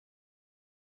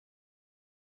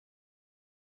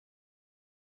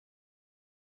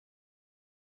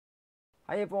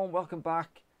Hi everyone, welcome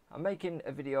back. I'm making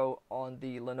a video on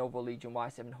the Lenovo Legion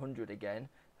Y700 again.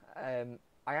 I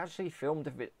actually filmed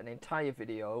an entire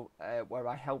video where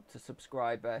I helped a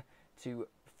subscriber to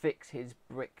fix his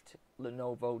bricked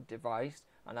Lenovo device,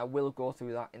 and I will go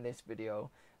through that in this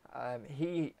video.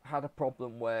 He had a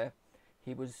problem where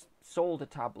he was sold a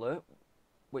tablet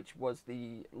which was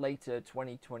the later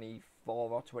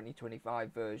 2024 or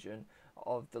 2025 version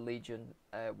of the Legion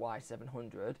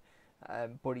Y700,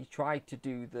 but he tried to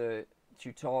do the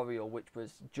tutorial which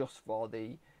was just for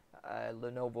the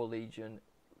Lenovo Legion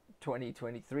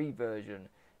 2023 version.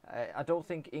 I don't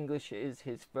think English is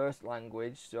his first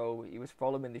language, so he was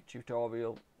following the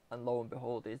tutorial and lo and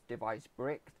behold his device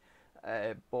bricked.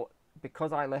 But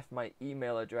because I left my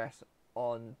email address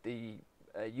on the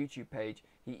YouTube page,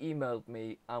 he emailed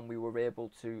me and we were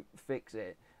able to fix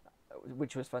it,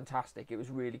 which was fantastic. It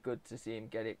was really good to see him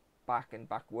get it back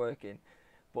working.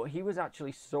 But he was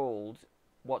actually sold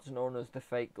what's known as the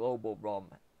fake global ROM.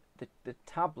 The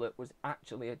tablet was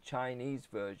actually a Chinese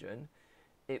version.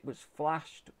 It was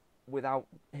flashed without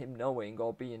him knowing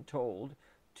or being told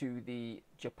to the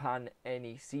Japan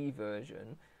NEC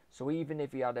version. So even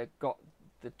if he had got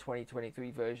the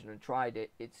 2023 version and tried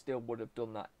it, it still would have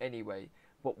done that anyway.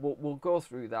 But we'll go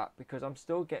through that because I'm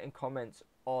still getting comments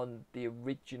on the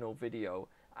original video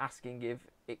asking if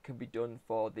it can be done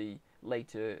for the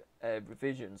later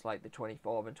revisions like the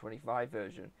 24 and 25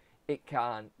 version. It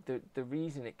can. The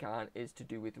reason it can is to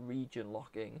do with region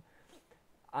locking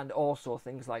and also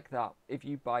things like that. If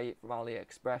you buy it from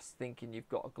AliExpress thinking you've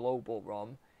got a global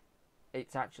ROM,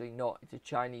 it's actually not. It's a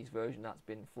Chinese version that's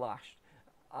been flashed,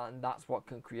 and that's what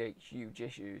can create huge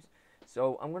issues.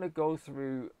 So I'm going to go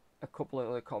through a couple of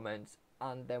other comments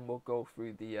and then we'll go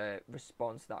through the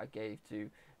response that I gave to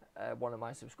one of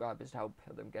my subscribers to help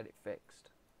them get it fixed.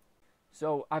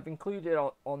 So I've included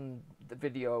on the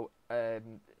video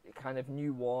kind of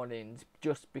new warnings,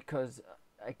 just because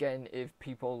again, if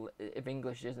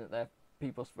English isn't their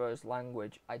people's first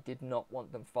language, I did not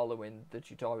want them following the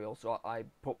tutorial, so I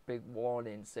put big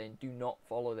warnings saying do not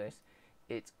follow this.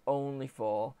 It's only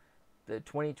for the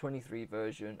 2023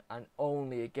 version and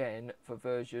only again for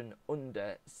version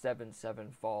under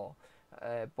 774.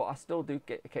 But I still do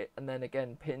get, and then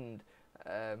again pinned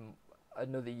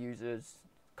another user's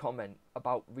comment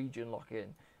about region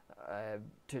locking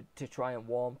to try and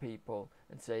warn people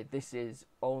and say this is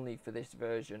only for this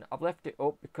version. I've left it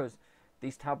up because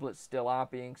these tablets still are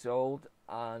being sold,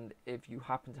 and if you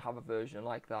happen to have a version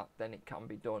like that, then it can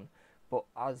be done. But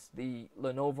as the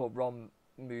Lenovo ROM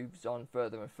moves on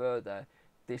further and further,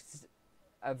 this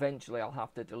eventually I'll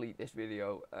have to delete this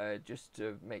video just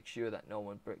to make sure that no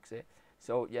one bricks it.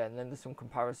 So yeah, and then there's some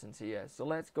comparisons here. So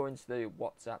let's go into the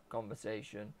WhatsApp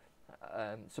conversation.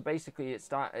 So basically it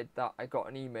started that I got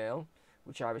an email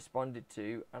which I responded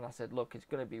to, and I said, look, it's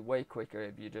going to be way quicker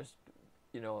if you just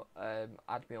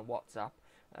add me on WhatsApp,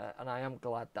 and I am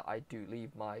glad that I do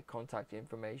leave my contact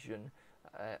information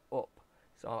up.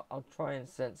 So I'll try and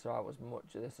censor out as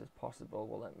much of this as possible.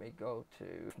 Well, let me go to,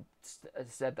 as I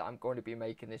said, that I'm going to be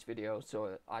making this video,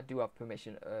 so I do have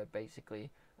permission to basically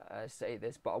say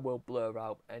this, but I will blur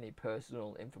out any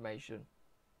personal information.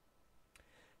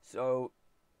 So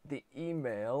the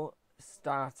email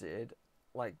started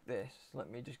like this. Let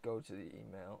me just go to the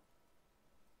email.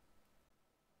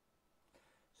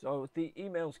 So the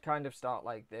emails kind of start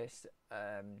like this,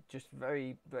 just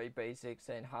very basic,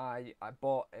 saying hi, I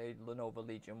bought a Lenovo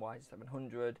Legion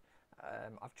Y700,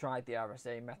 I've tried the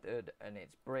RSA method and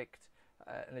it's bricked,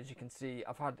 and as you can see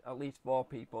I've had at least 4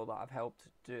 people that I've helped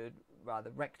to rather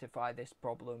rectify this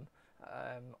problem,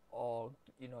 or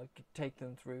take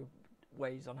them through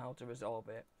ways on how to resolve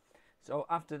it. So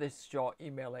after this short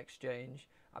email exchange,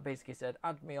 I basically said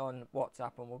add me on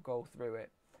WhatsApp and we'll go through it.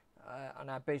 And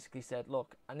I basically said,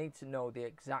 look, I need to know the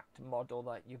exact model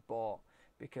that you bought,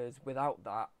 because without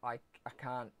that I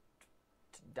can't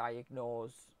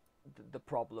diagnose the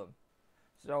problem.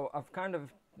 So I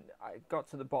got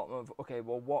to the bottom of, okay,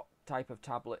 well, what type of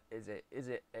tablet is it? Is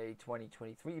it a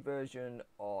 2023 version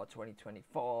or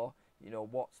 2024?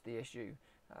 What's the issue?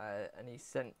 And he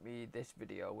sent me this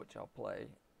video which I'll play,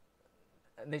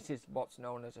 and this is what's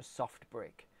known as a soft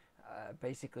brick.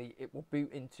 Basically it will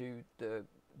boot into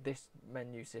this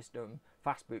menu system,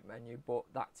 fast boot menu, but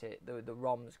that's it. The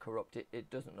ROM's corrupted. It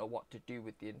doesn't know what to do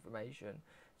with the information.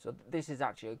 So this is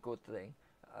actually a good thing,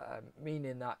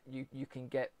 meaning that you can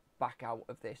get back out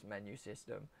of this menu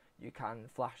system. You can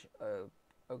flash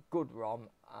a good ROM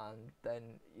and then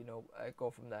go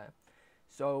from there.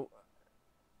 So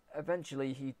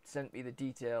eventually he sent me the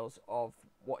details of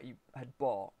what he had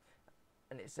bought,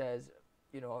 and it says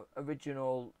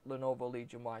original Lenovo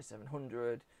Legion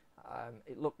Y700.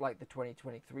 It looked like the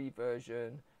 2023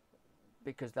 version,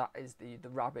 because that is the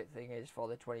rabbit thing is for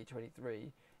the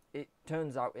 2023. It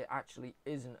turns out it actually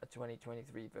isn't a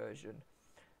 2023 version.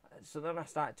 So then I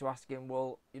started to ask him,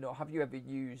 well, have you ever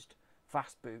used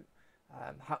Fastboot?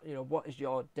 What is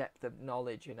your depth of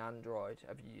knowledge in Android?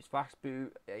 Have you used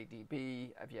Fastboot,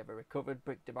 ADB? Have you ever recovered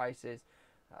brick devices?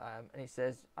 And he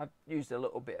says, I've used a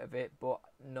little bit of it, but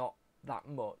not that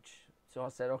much. So I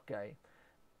said, okay,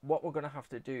 what we're going to have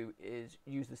to do is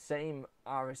use the same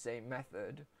RSA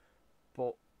method,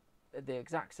 but the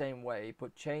exact same way,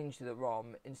 but change the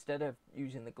ROM. Instead of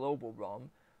using the global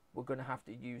ROM, we're going to have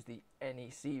to use the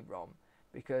NEC ROM,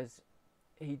 because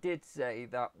he did say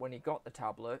that when he got the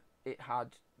tablet, it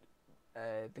had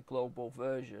the global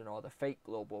version, or the fake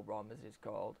global ROM as it's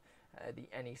called, the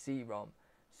NEC ROM.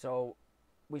 So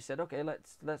we said, okay,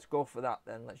 let's go for that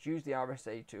then. Let's use the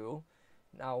RSA tool.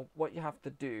 Now, what you have to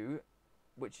do,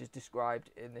 which is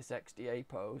described in this XDA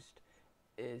post,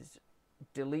 is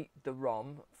delete the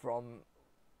ROM from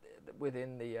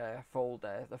within the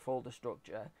folder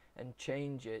structure, and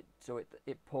change it so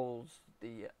it pulls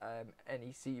the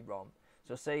NEC ROM.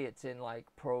 So say it's in like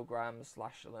programs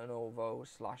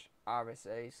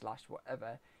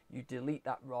 /Lenovo/RSA/whatever, you delete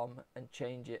that ROM and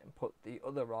change it and put the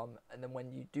other ROM, and then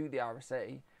when you do the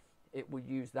RSA, it will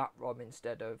use that ROM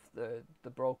instead of the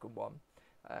broken one.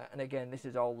 And again, this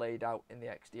is all laid out in the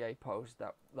XDA post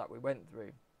that we went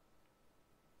through.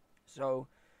 So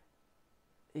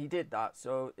he did that.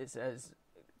 So it says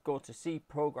go to C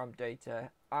program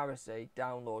data, RSA,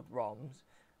 download ROMs,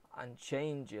 and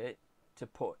change it to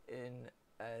put in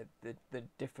the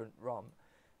different ROM.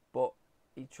 But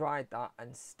he tried that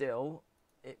and still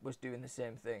it was doing the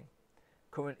same thing.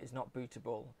 Current is not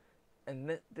bootable.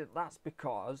 And that's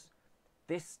because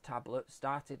this tablet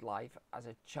started life as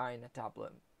a China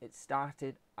tablet. It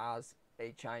started as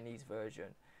a Chinese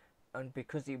version. And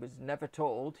because he was never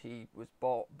told, he was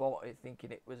bought it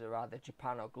thinking it was a rather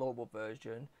Japan or global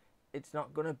version, it's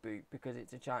not going to boot because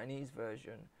it's a Chinese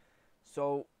version.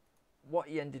 So what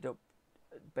he ended up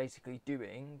basically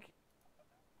doing,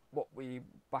 what we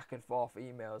back and forth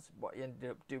emails, what he ended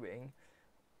up doing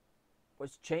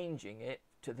was changing it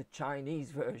to the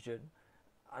Chinese version.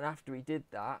 And after he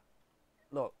did that,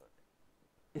 look,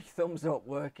 his thumbs up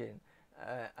working.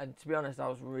 And to be honest, I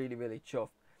was really chuffed.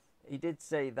 He did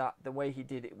say that the way he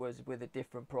did it was with a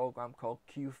different program called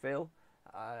QFIL,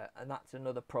 and that's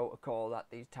another protocol that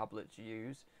these tablets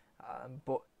use.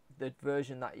 But the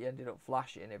version that he ended up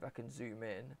flashing, if I can zoom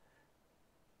in,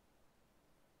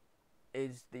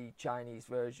 is the Chinese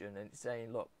version, and it's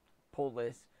saying, look, pull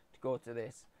this to go to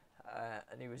this,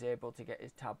 and he was able to get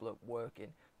his tablet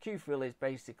working. QFIL is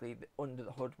basically under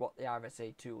the hood what the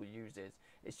RSA tool uses.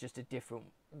 It's just a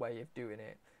different way of doing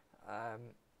it.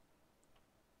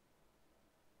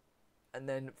 And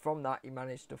then from that he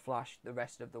managed to flash the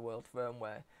rest of the world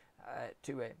firmware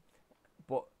to it.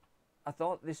 But I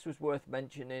thought this was worth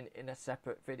mentioning in a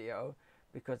separate video,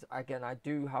 because again, I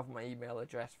do have my email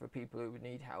address for people who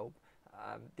need help.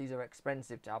 These are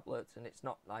expensive tablets, and it's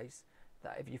not nice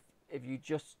that if you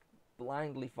just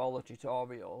blindly follow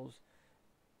tutorials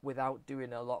without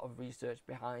doing a lot of research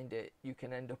behind it, you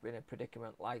can end up in a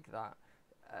predicament like that.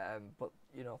 But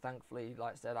thankfully,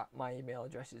 like I said, my email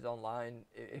address is online.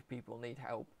 If people need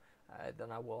help,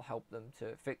 then I will help them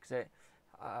to fix it.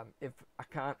 If I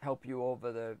can't help you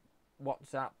over the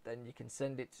WhatsApp, then you can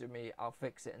send it to me. I'll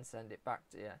fix it and send it back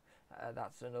to you.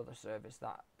 That's another service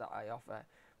that I offer.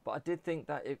 But I did think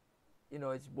that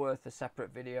it's worth a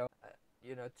separate video,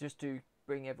 just to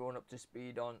bring everyone up to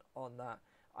speed on that.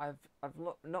 I've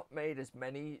not made as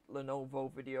many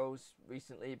Lenovo videos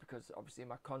recently, because obviously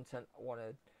my content, I want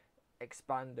to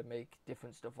expand and make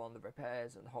different stuff on the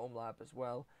repairs and the home lab as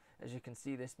well. As you can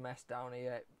see, this mess down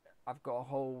here, I've got a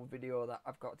whole video that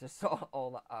I've got to sort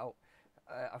all that out.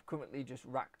 I've currently just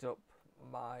rack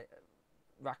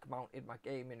mounted my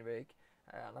gaming rig,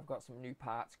 and I've got some new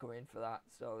parts coming for that,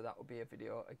 so that will be a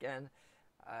video again.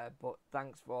 But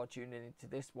thanks for tuning into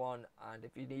this one, and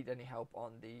if you need any help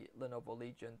on the Lenovo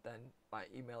Legion, then my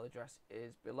email address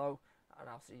is below, and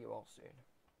I'll see you all soon.